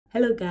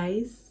Hello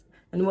guys,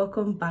 and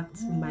welcome back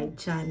to my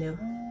channel.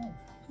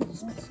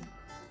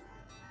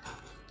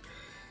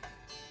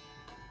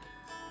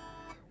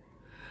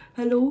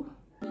 Hello.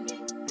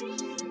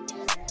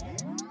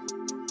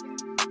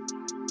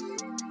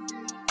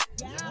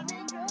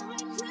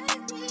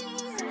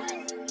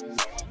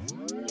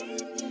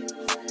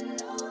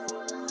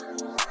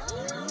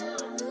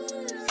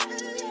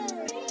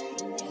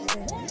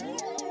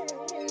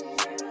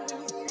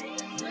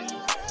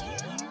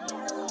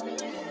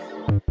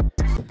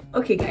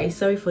 Okay guys,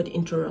 sorry for the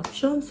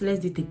interruptions. Let's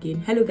do it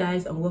again. Hello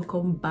guys, and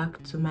welcome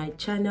back to my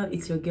channel.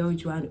 It's your girl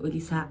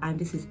Nwaolisejoanebele, and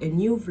this is a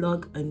new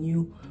vlog, a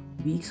new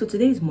week. So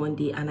today is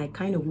Monday, and I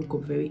kind of woke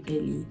up very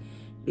early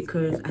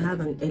because I have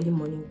an early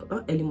morning,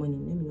 not early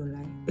morning, let me not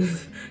lie.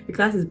 The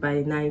class is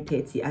by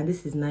 9:30 and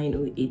this is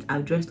 9:08.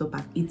 I've dressed up,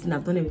 I've eaten,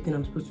 I've done everything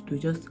I'm supposed to do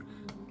just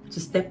to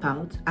step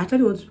out. I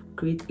actually want to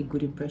create a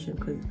good impression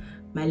because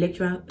my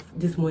lecturer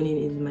this morning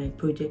is my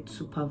project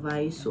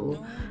supervisor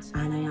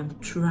and I am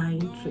trying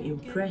to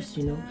impress,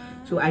 you know.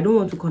 So I don't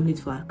want to come late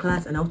for her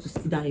class and I want to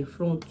sit down in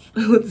front.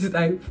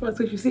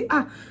 So she say,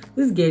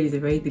 this girl is a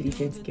very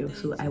diligent girl,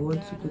 so I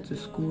want to go to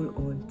school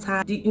on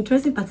time. The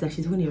interesting part is that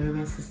she's only a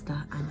reverend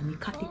sister and I'm a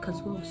Catholic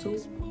as well, so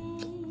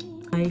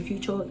my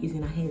future is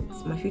in her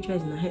hands. My future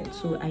is in her hands,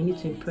 so I need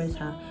to impress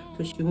her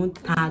so she won't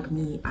tag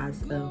me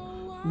as a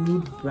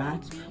rude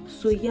brat.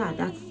 So yeah,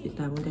 that's it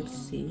I wanted to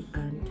say.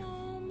 And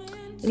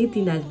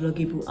anything that's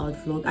vloggable, I'll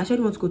vlog. I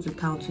actually want to go to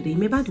town today.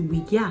 Remember the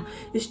week? Yeah,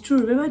 it's true.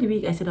 Remember the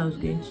week I said I was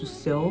going to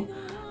sell?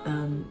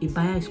 A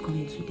buyer is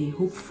coming today.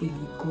 Hopefully,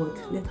 God,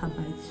 let her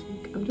buy it this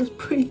week. I'm just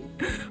praying.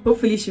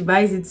 Hopefully she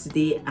buys it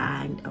today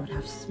and I would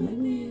have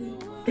smell.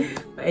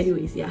 But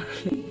anyways, yeah.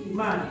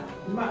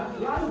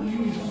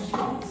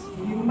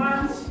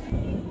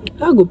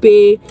 I go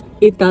pay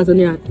 8,000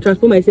 naira.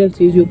 Transport myself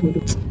to use your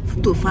product.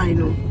 Futo fine,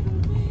 no.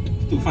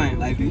 To find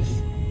like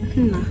this?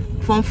 Nah,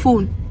 from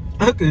phone.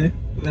 Okay,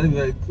 that's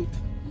very good.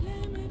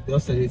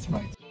 Just say it's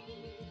right.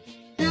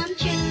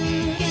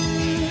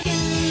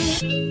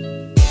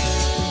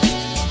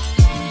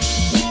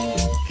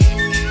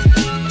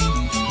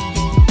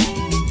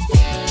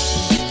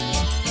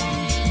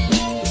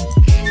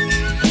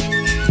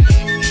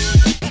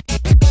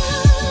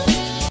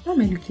 Why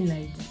am I looking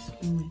like this?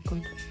 Oh my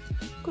god.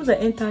 Because I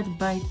entered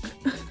bike.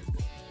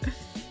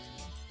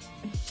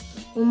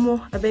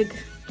 I beg.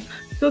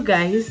 So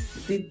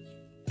guys, I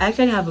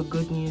actually have a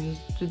good news.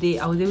 Today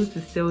I was able to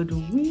sell the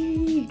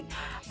wig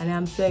and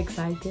I'm so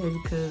excited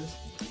because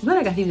it's not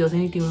like I think there was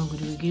anything wrong with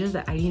the wig, it's just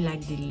that I didn't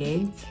like the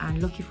length,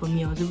 and lucky for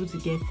me I was able to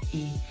get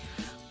a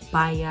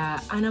buyer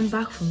and I'm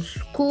back from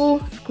school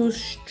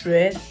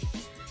stress.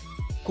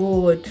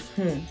 Good.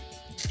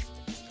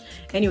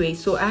 Anyway,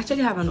 so I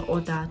actually have an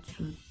order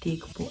to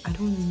take, but I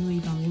don't know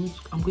if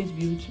I'm going to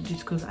be able to do this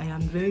because I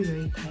am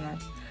very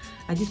tired.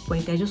 At this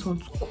point I just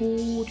want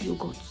cold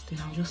yogurt, then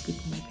I'll just sleep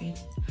in my bed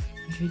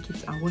and drink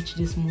it and watch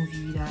this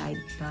movie that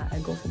I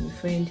got from a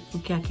friend,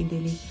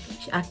 Akindele.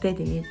 She acted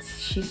in it.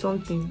 She's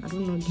something, I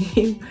don't know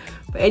the name,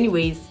 but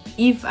anyways,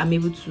 if I'm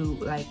able to,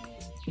 like,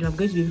 you know, I'm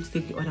going to be able to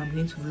take the order, I'm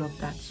going to vlog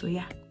that. So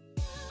yeah.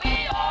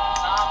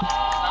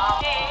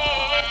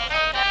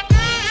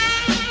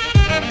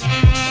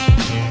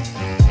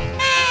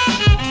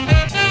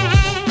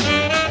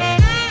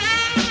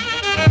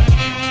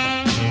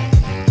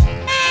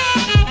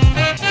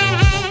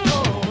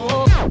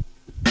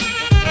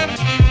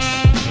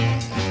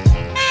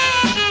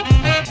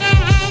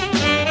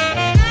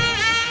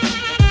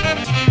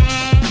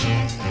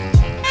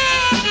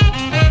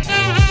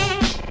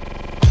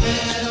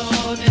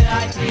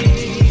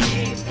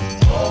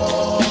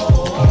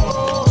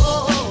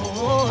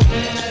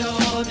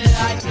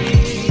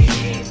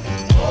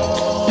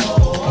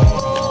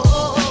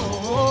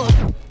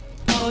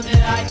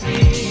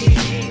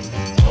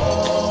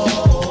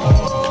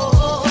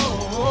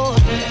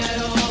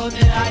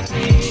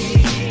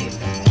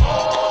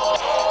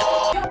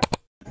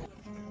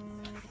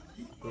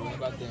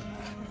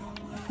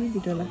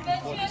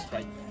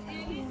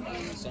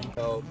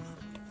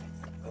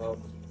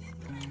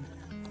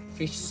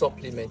 Fish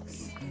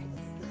supplements.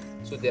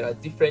 So there are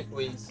different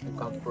ways you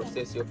can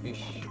process your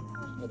fish.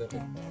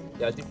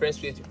 There are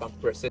different ways you can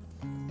process.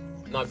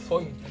 Now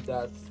before you do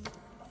that,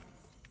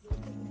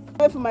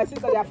 for my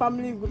sister, their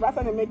family group,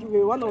 after they make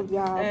away, one of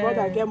their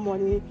brother get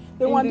money.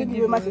 They want to give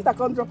away. My sister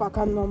can't drop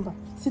account number.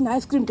 See, now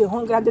ice cream they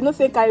hungry and they don't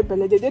say carry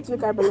belly. They did to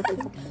carry belly.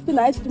 See,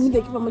 now ice cream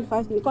they give money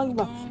 5 minutes. Can't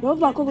give her. Your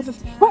husband come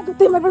says, why do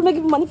they my brother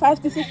give money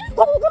 5 minutes?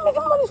 What do they make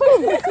money for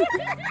you?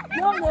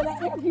 No, no,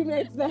 like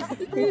arguments.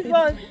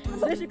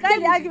 So she carry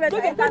the argument.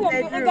 They get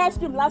ice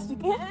cream last week.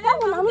 That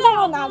one, I'm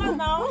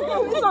now.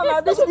 This one,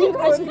 now this week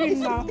ice cream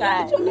now.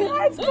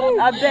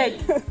 I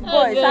beg,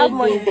 boys, have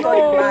money before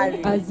you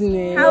marry.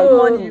 Have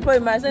money before you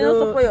marry. So you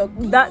also for your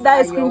that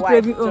ice cream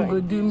craving on go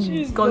do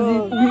me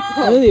because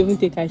I don't even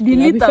take ice cream.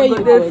 the liter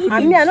go there.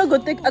 I me, I go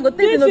take no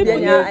be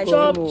any ice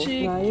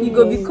cream. You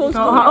go be close to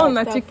her own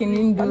na chicken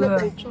in the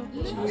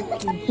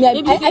Yeah,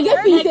 I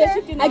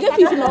get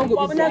fish now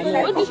go be.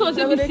 what this one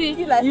say we see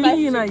you like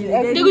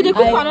they go dey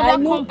cook for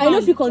another compound. I know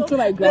if you control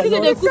my grass.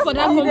 They cook for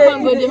that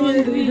compound but they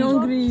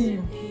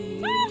hungry.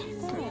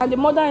 And the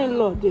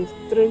mother-in-law, they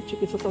train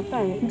chicken, so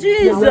sometimes.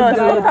 Jesus,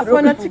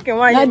 for no chicken,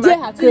 why Now there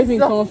her craving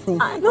come from.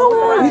 No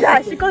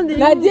wonder she can't.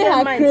 Now there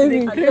her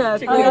craving.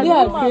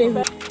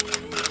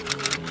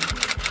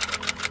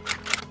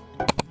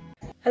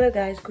 Hello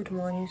guys, good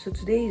morning. So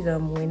today is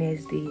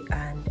Wednesday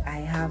and I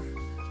have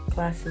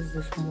classes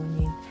this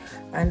morning,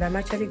 and I'm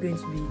actually going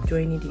to be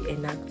joining the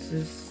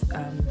Enactus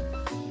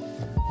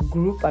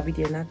group. I'll be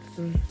the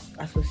Enactus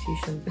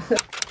association.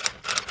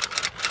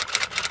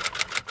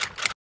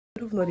 I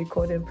don't know what they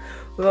call them.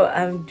 Well,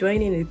 I'm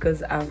joining it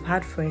because I've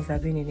had friends that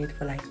have been in it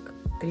for like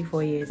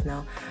 3-4 years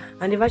now,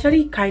 and they've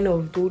actually kind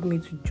of told me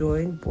to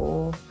join,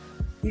 but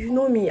you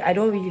know me, I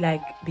don't really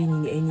like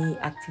being in any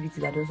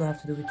activity that doesn't have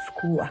to do with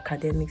school,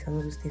 academics and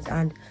all those things.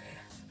 And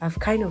I've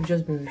kind of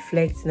just been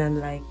reflecting. I'm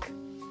like,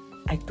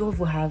 I don't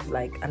even have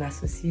like an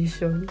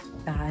association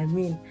that I'm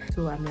in.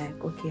 So I'm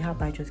like, okay, how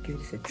about I just give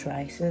this a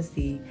try? Since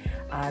they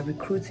are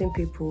recruiting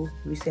people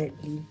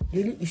recently,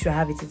 the only issue I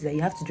have is that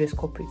you have to dress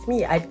corporate.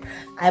 Me, I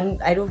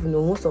don't even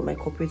know, most of my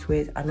corporate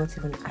wears are not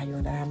even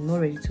ironed, and I'm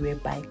not ready to wear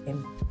bike.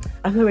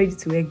 I'm not ready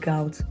to wear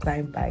gown to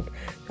climb bike.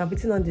 So I'm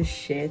putting on this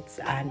shirt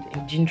and a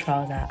jean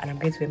trouser, and I'm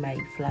going to wear my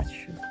flat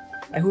shoe.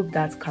 I hope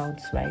that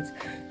counts, right?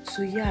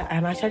 So yeah,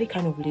 I'm actually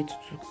kind of late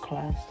to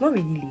class. Not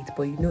really late,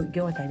 but you know,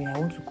 get what I mean. I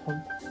want to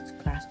come to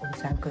class on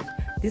time because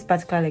this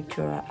particular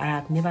lecturer, I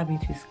have never been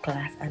to his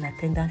class, and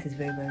attendance is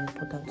very, very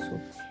important.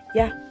 So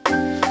yeah.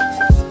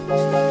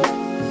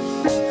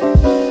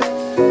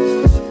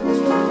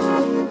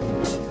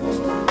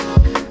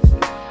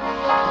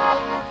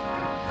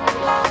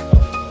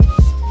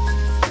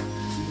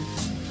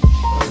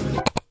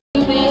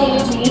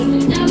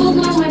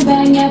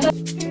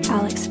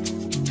 Alex,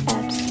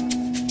 Abs.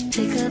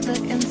 Take a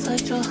look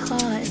inside your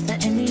heart. Is there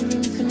any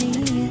room for me?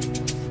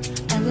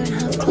 I would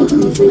have to hold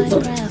my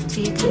breath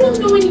deep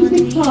down on my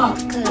knees.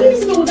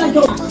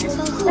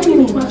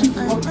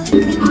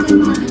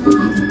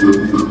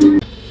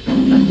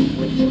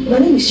 My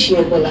name is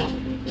Shiabola.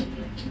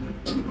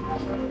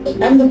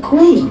 I'm the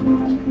queen,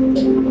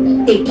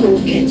 a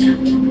go-getter.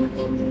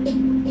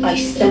 I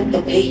set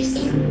the pace.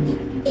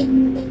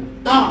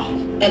 I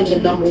am the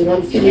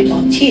 #1 female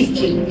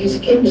artist in the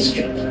music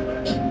industry.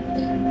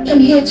 I'm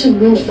here to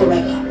rule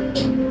forever,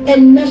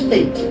 and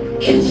nothing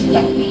can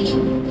stop me,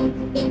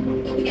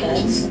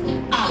 because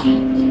I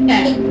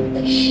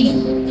am she.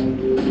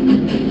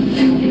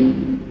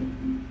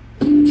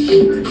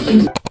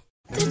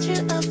 Did you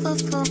ever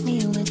fool me?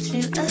 Would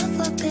you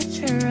ever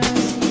picture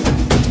us?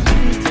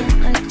 Every time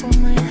I pull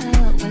my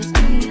hair, was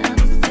me out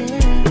of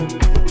fear.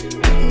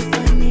 You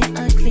find me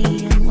ugly,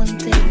 and one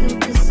day you'll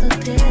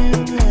disappear.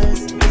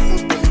 Cause the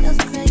point of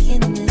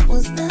crying, it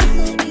was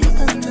never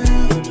even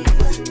now.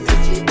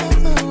 Did you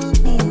ever want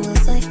me?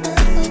 Was I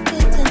ever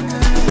good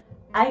enough?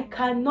 I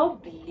cannot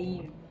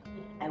believe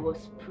I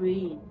was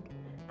praying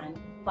and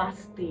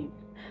fasting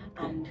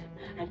and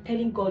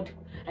telling God,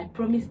 I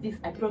promise this,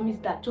 I promise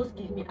that, just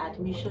give me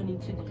admission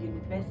into the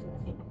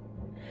university.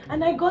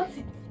 And I got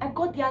it. I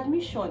got the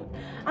admission.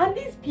 And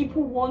these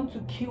people want to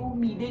kill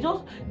me. They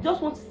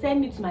just want to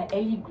send me to my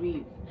early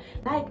grave.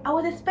 Like, I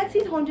was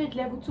expecting 100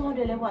 level,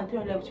 200 level and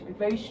 300 level to be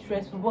very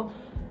stressful, but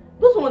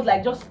those ones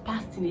like just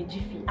passed in a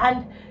jiffy.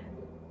 And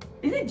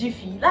is it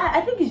jiffy? Like,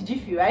 I think it's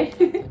jiffy, right?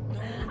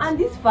 And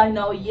this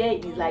final year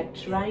is like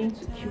trying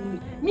to kill me.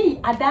 Me,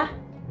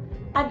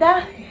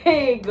 Ada,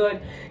 hey God.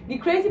 The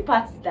crazy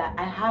part is that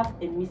I have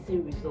a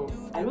missing result.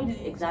 I wrote this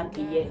exam a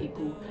year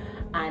ago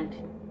and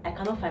I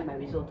cannot find my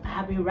result. I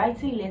have been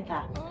writing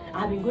letter. I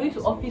have been going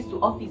to office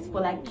for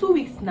like 2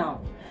 weeks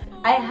now.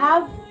 I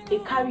have a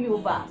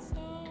carryover.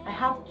 I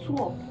have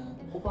 12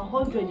 over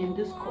 100 in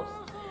this course.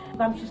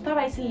 If I'm to start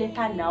writing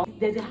letter now,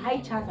 there's a high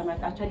chance I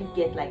might actually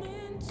get like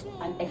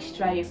an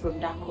extra year from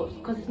that course,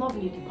 because it's not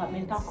really a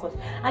departmental course.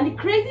 And the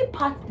crazy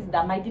part is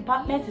that my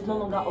department is no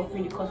longer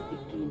offering the course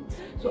again,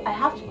 so I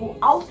have to go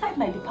outside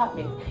my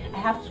department. I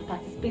have to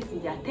participate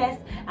in their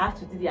tests, I have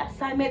to do the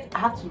assignments, I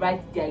have to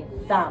write their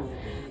exam,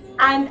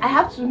 and I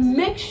have to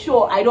make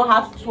sure I don't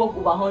have 12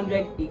 over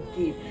 100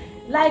 again.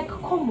 Like,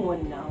 come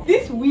on now.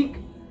 This week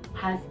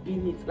has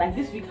been it. Like,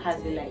 this week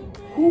has been like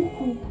who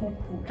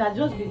it has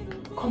just been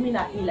coming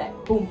at me like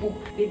boom boom.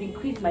 They've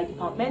increased my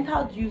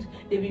departmental dues,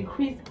 they've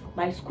increased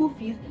my school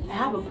fees. I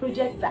have a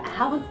project that I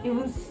haven't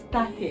even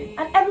started,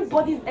 and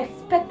everybody's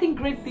expecting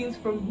great things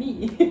from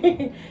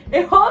me.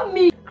 A whole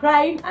me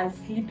crying and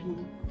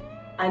sleeping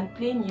and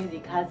playing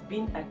music has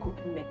been a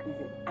coping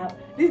mechanism.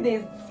 These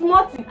days,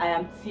 small thing I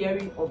am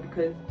tearing up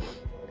because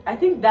I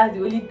think that's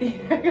the only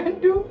thing I can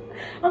do.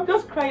 I'm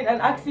just crying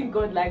and asking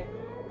God, like,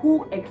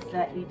 who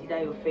exactly did I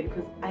offend?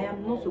 Because I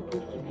am not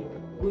supposed to be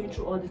going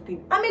through all these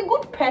things. I'm a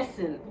good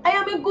person. I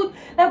am a good,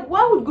 like,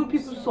 why would good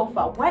people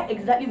suffer? Why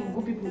exactly would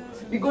good people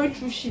be going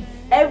through shit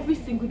every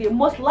single day?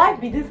 Must life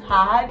be this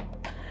hard?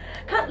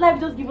 Can't life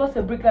just give us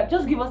a break? Like,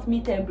 just give us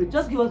me-time break,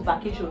 just give us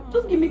vacation,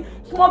 just give me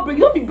small break.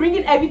 Don't be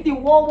bringing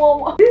everything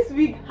one. This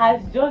week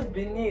has just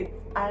been it,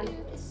 and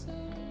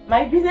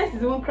my business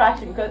is even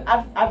crashing because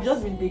I've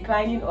just been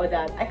declining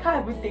orders. I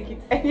can't even take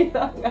it any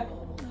longer.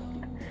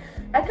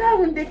 I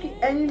can't even take it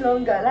any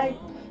longer. Like,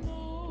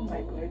 oh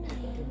my god.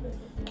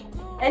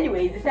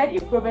 Anyways, they said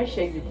if problem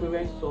shares, the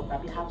problem solved. I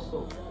have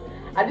solved.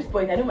 At this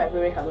point, I know my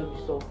problem cannot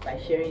be solved by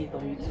sharing it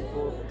on YouTube,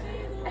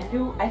 but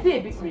I feel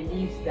a bit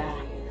relieved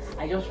that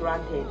I just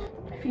ranted.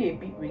 I feel a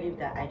bit relieved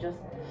that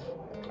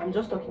I'm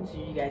just talking to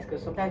you guys,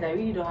 because sometimes I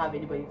really don't have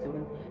anybody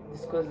to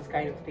discuss this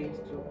kind of things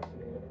to.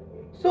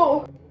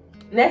 So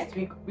next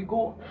week we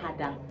go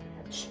harder,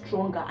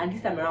 stronger, and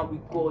this time around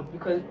with God,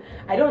 because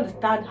I don't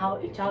understand how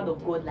a child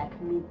of God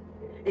like me,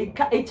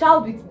 a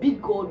child with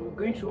big God, will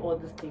going through all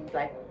these things.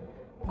 Like,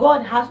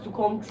 God has to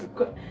come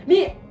through.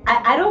 Me,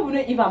 I don't even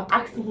know if I'm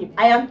asking him.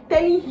 I am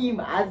telling him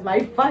as my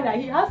father,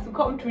 he has to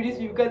come through this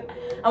week, because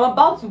I'm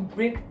about to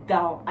break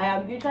down. I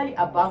am literally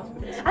about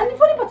to. And the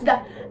funny part is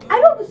that I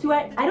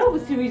don't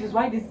even see reasons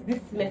why this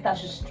semester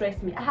should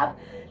stress me. I have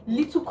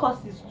little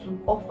courses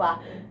to offer.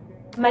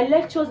 My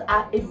lectures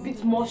are a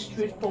bit more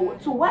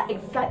straightforward. So why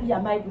exactly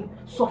am I even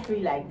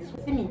suffering like this?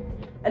 See me,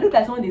 I look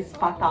like someone that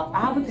spat out. I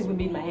haven't even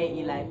made my hair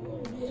in like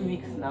 2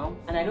 weeks now,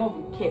 and I don't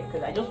even care,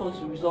 because I just want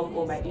to resolve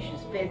all my issues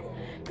first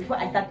before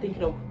I start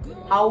thinking of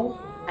how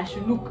I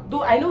should look.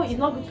 Though I know it's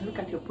not good to look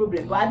at your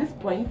problem, but at this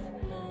point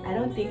I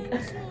don't think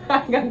I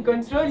can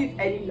control it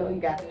any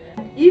longer.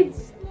 If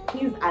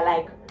things are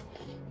like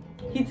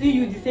hitting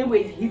you the same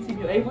way it's hitting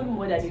you, or even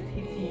more than it's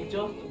hitting you,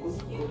 just go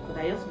to God, because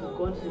I just know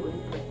God is the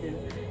only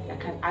person that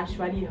can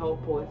actually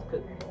help us.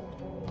 Because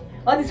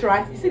all this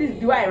rant, you see this,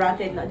 the way I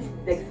ranted now, this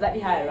is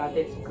exactly how I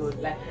ranted to God.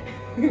 Like,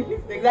 this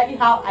is exactly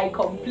how I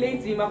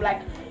complained to him. I'm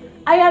like,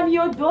 I am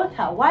your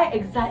daughter. Why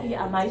exactly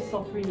am I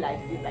suffering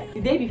like this? Like,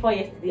 the day before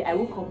yesterday, I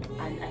woke up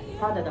and I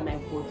found out that my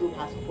wardrobe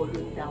has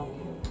fallen down.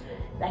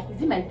 Like,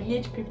 is it my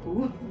village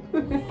people?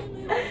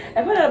 I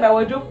found out that my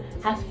wardrobe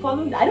has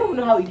fallen down. I don't even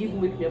know how it even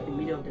wake me up in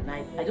the middle of the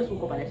night. I just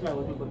woke up and I saw my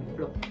wardrobe on the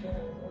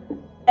floor.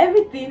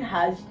 Everything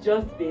has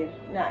just been,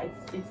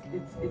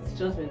 it's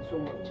just been too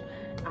much.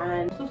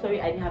 And I'm so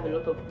sorry I didn't have a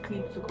lot of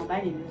clips to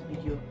combine in this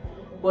video,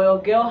 but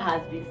your girl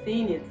has been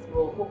saying it,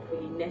 so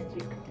hopefully next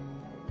week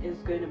is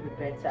going to be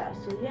better.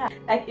 So yeah,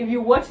 like, if you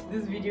watch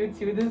this video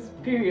till this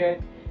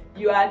period,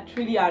 you are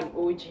truly an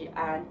OG,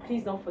 and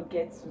please don't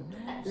forget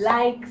to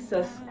like,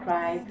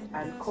 subscribe,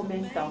 and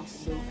comment down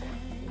below.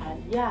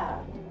 And yeah,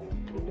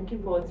 I'm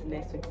looking forward to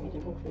next week's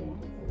video. Hopefully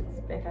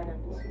it's better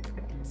than this week.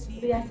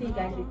 So yeah, see you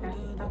guys later.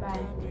 Bye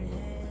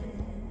bye.